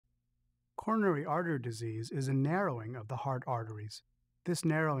Coronary artery disease is a narrowing of the heart arteries. This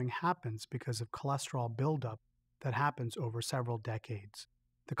narrowing happens because of cholesterol buildup that happens over several decades.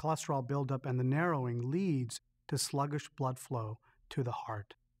 The cholesterol buildup and the narrowing leads to sluggish blood flow to the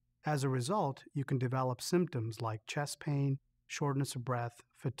heart. As a result, you can develop symptoms like chest pain, shortness of breath,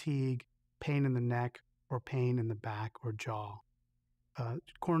 fatigue, pain in the neck, or pain in the back or jaw.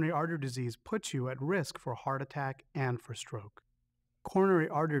 Coronary artery disease puts you at risk for heart attack and for stroke. Coronary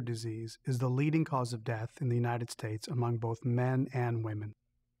artery disease is the leading cause of death in the United States among both men and women.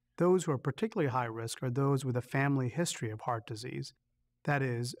 Those who are particularly high risk are those with a family history of heart disease. That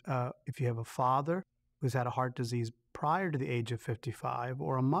is, if you have a father who's had a heart disease prior to the age of 55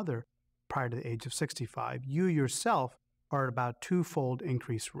 or a mother prior to the age of 65, you yourself are at about twofold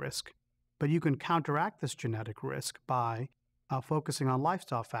increased risk. But you can counteract this genetic risk by focusing on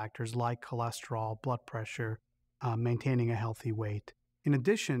lifestyle factors like cholesterol, blood pressure, maintaining a healthy weight. In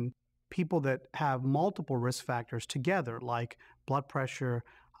addition, people that have multiple risk factors together, like blood pressure,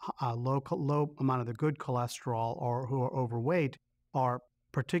 low amount of the good cholesterol, or who are overweight, are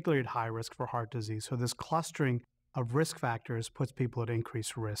particularly at high risk for heart disease. So this clustering of risk factors puts people at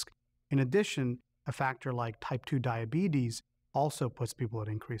increased risk. In addition, a factor like type 2 diabetes also puts people at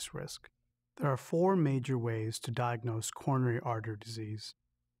increased risk. There are four major ways to diagnose coronary artery disease.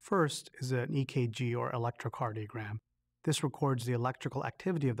 First is an EKG or electrocardiogram. This records the electrical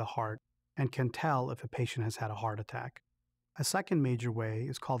activity of the heart and can tell if a patient has had a heart attack. A second major way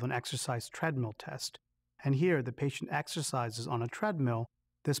is called an exercise treadmill test. And here, the patient exercises on a treadmill.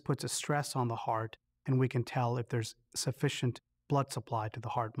 This puts a stress on the heart, and we can tell if there's sufficient blood supply to the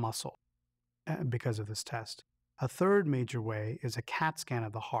heart muscle because of this test. A third major way is a CAT scan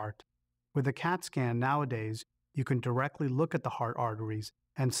of the heart. With a CAT scan nowadays, you can directly look at the heart arteries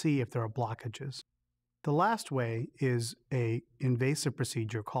and see if there are blockages. The last way is an invasive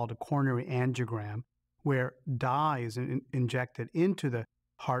procedure called a coronary angiogram, where dye is injected into the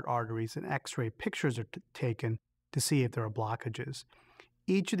heart arteries and X-ray pictures are taken to see if there are blockages.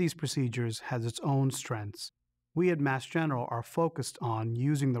 Each of these procedures has its own strengths. We at Mass General are focused on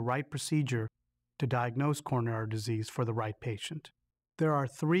using the right procedure to diagnose coronary artery disease for the right patient. There are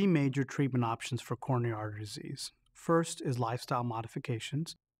three major treatment options for coronary artery disease. First is lifestyle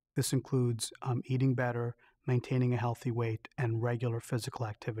modifications. This includes eating better, maintaining a healthy weight, and regular physical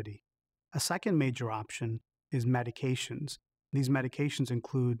activity. A second major option is medications. These medications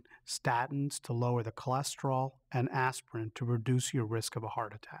include statins to lower the cholesterol and aspirin to reduce your risk of a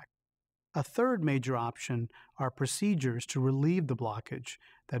heart attack. A third major option are procedures to relieve the blockage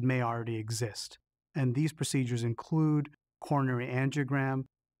that may already exist. And these procedures include coronary angiogram,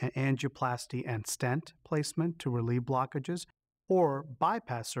 and angioplasty and stent placement to relieve blockages, or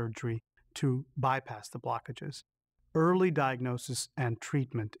bypass surgery to bypass the blockages. Early diagnosis and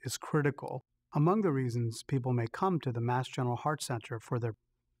treatment is critical. Among the reasons people may come to the Mass General Heart Center for their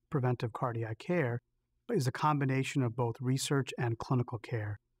preventive cardiac care is a combination of both research and clinical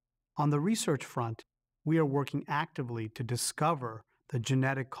care. On the research front, we are working actively to discover the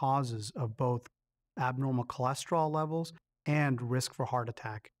genetic causes of both abnormal cholesterol levels and risk for heart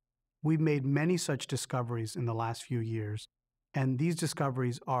attack. We've made many such discoveries in the last few years, and these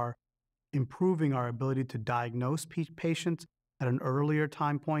discoveries are improving our ability to diagnose patients at an earlier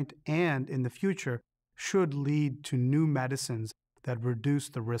time point and in the future should lead to new medicines that reduce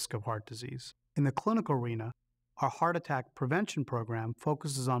the risk of heart disease. In the clinical arena, our heart attack prevention program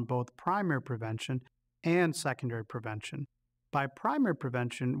focuses on both primary prevention and secondary prevention. By primary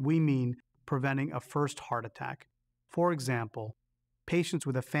prevention, we mean preventing a first heart attack. For example, patients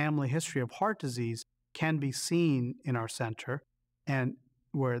with a family history of heart disease can be seen in our center, and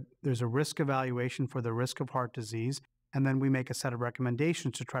where there's a risk evaluation for the risk of heart disease, and then we make a set of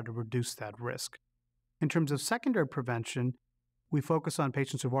recommendations to try to reduce that risk. In terms of secondary prevention, we focus on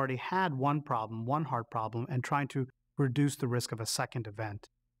patients who've already had one heart problem, and trying to reduce the risk of a second event.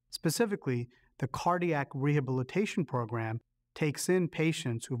 Specifically, the cardiac rehabilitation program takes in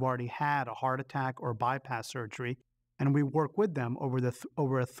patients who've already had a heart attack or bypass surgery, and we work with them over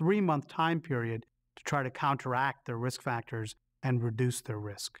a 3-month time period to try to counteract their risk factors and reduce their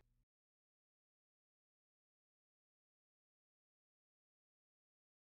risk.